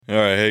All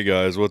right, hey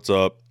guys, what's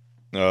up?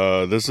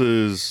 This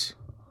is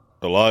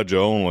Elijah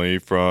only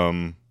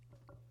from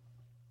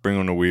Bring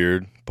on the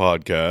Weird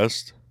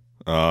podcast.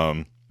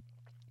 Um,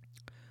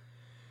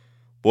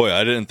 Boy,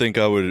 I didn't think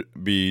I would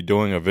be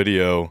doing a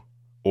video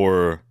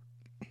or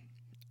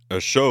a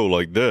show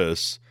like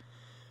this,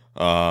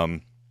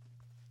 um,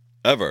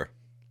 ever.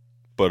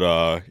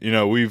 But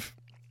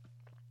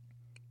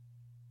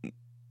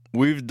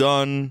we've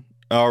done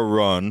our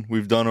run.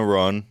 We've done a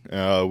run.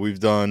 We've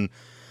done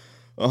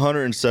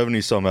 170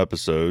 some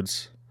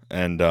episodes,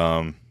 and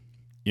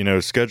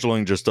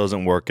scheduling just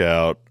doesn't work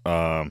out.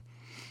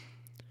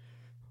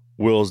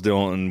 Will's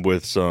dealing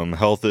with some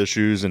health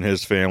issues in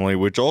his family,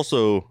 which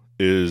also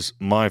is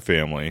my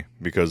family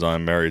because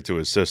I'm married to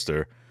his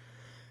sister.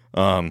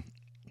 Um,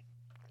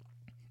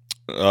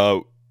 uh,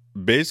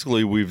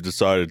 Basically, we've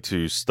decided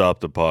to stop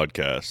the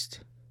podcast.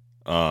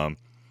 Um,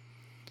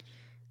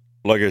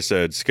 like I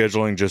said,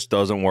 scheduling just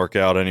doesn't work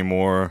out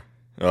anymore.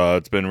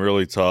 It's been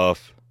really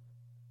tough,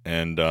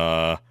 and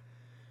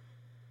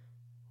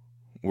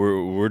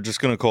we're just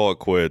gonna call it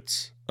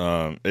quits.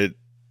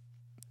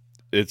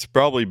 It's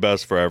probably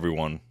best for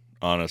everyone,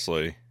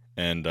 honestly,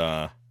 and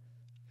yeah,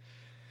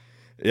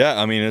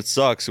 I mean, it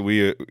sucks.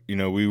 We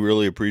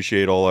really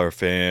appreciate all our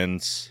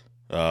fans.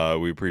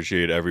 We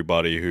appreciate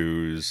everybody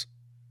who's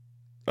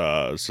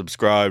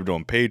subscribed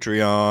on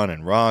Patreon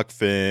and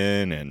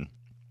Rockfin,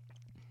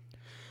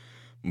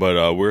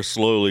 but we're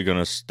slowly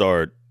gonna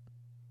start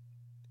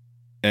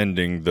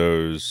ending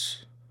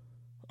those.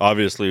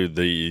 Obviously,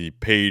 the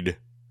paid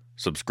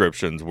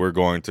subscriptions, we're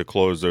going to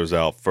close those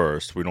out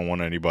first. We don't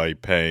want anybody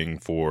paying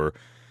for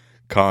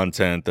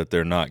content that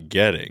they're not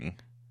getting.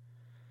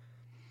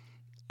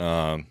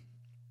 Um,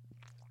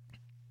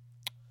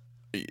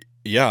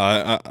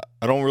 yeah,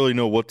 I don't really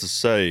know what to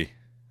say.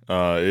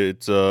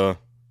 It's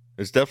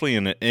definitely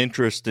an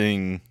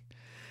interesting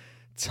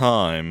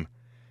time.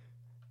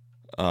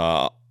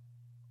 Uh,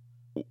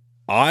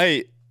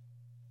 I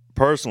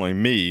personally,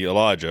 me,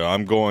 Elijah,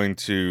 I'm going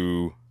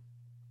to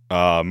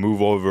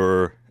move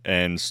over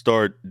and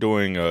start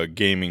doing a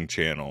gaming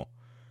channel.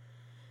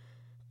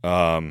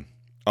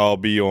 I'll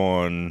be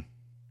on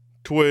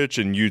Twitch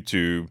and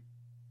YouTube,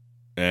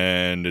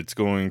 and it's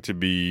going to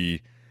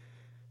be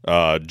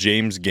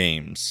James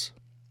Games.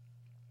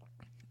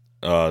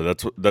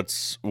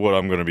 That's what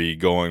I'm going to be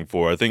going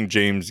for. I think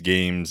James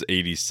Games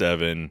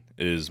 87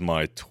 is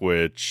my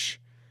Twitch,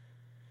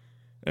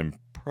 and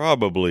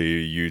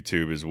probably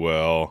YouTube as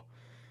well.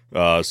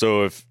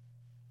 So if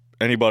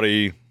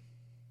anybody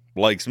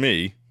likes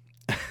me,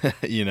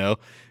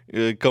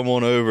 come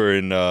on over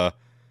and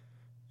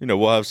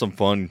we'll have some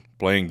fun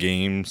playing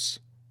games.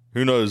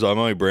 Who knows? I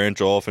might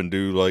branch off and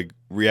do like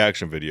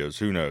reaction videos.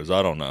 Who knows?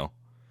 I don't know.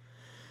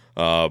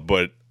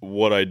 But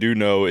what I do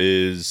know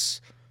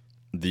is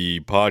the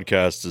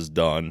podcast is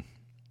done.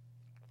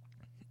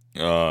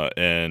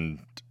 And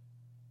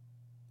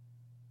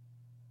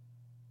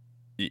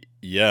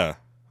yeah.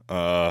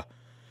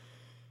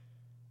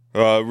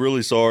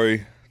 Really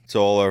sorry to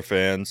all our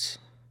fans.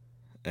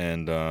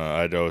 And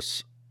I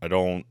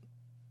don't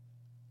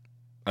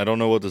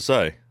know what to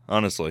say,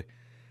 honestly.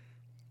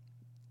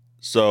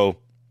 So,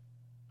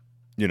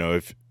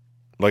 if,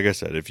 like I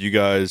said, if you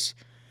guys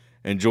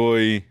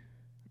enjoy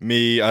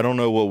me, I don't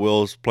know what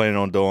Will's planning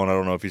on doing. I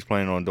don't know if he's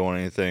planning on doing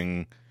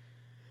anything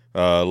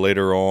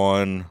later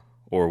on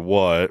or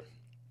what.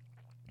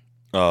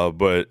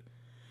 But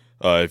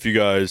if you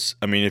guys,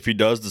 if he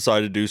does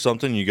decide to do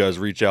something, you guys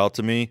reach out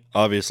to me.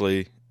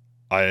 Obviously,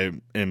 I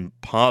am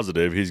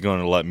positive he's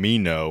going to let me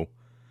know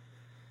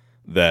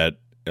that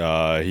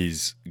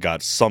he's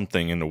got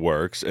something in the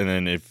works. And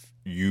then if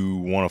you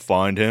want to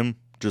find him,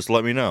 just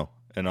let me know,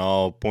 and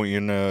I'll point you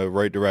in the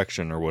right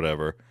direction or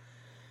whatever.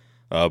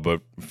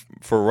 But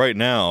for right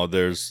now,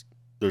 there's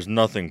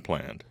nothing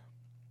planned.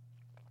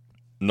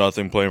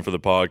 Nothing planned for the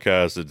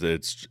podcast.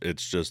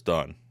 It's just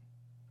done.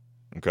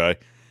 Okay.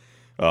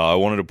 I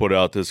wanted to put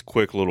out this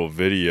quick little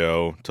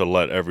video to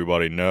let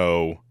everybody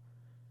know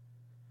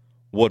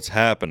what's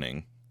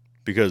happening,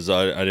 because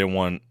I didn't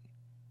want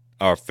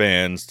our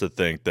fans to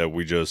think that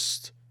we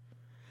just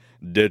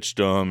ditched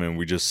them and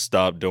we just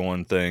stopped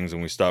doing things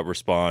and we stopped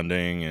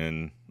responding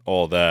and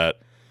all that.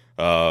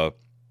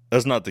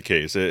 That's not the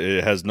case.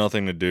 It has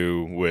nothing to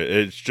do with,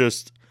 it's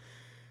just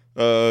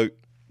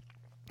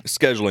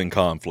scheduling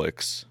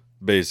conflicts,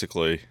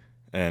 basically.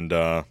 And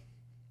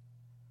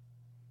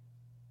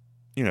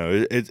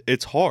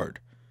it's hard.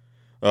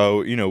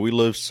 We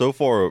live so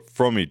far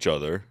from each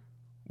other.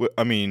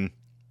 I mean,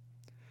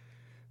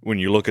 when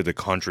you look at the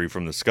country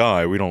from the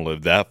sky, we don't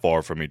live that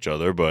far from each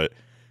other, but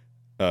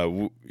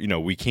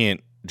we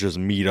can't just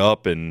meet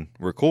up and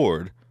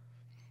record.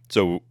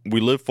 So we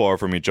live far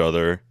from each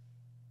other.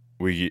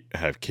 We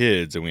have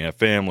kids and we have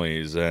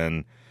families,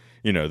 and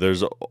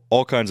there's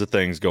all kinds of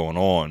things going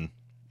on.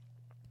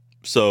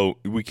 So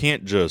we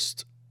can't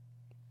just,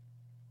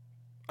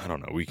 I don't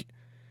know,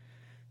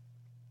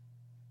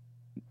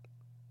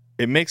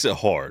 it makes it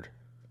hard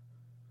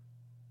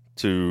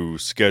to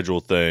schedule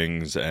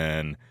things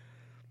and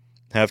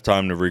have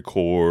time to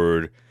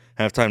record,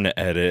 have time to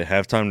edit,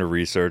 have time to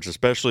research,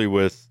 especially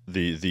with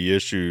the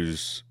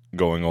issues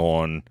going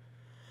on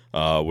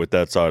with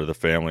that side of the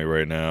family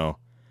right now.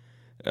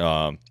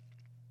 Um,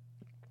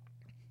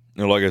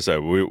 like I said,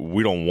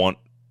 we don't want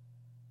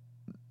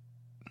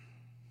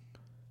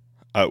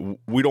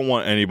we don't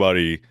want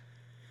anybody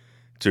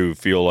to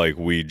feel like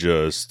we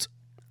just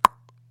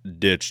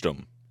ditched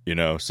them,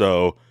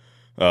 So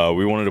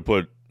we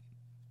wanted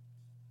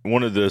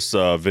this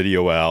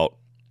video out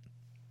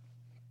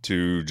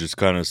to just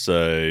kind of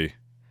say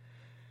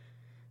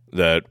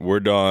that we're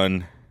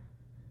done.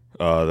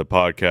 The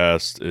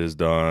podcast is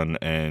done,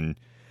 and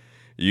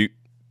you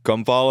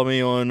come follow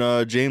me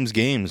on James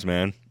Games,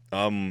 man.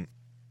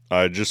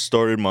 I just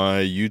started my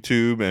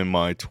YouTube and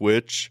my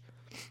Twitch.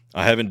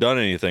 I haven't done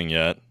anything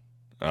yet.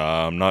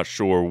 I'm not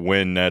sure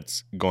when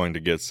that's going to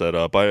get set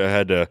up. I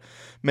had to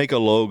make a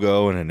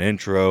logo and an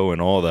intro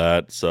and all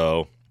that.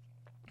 So,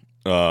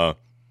 yeah,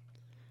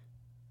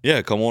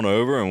 come on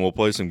over and we'll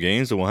play some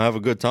games and we'll have a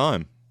good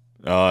time.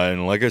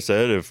 And like I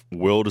said, if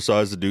Will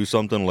decides to do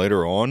something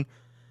later on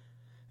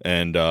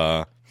and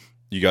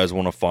you guys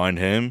want to find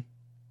him,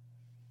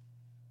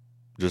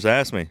 just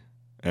ask me.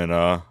 And,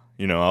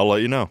 I'll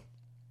let you know.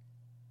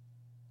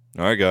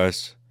 All right,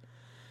 guys.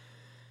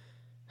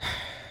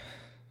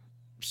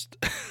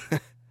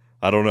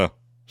 I don't know.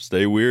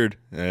 Stay weird.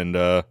 And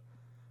I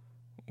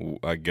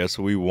guess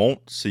we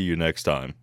won't see you next time.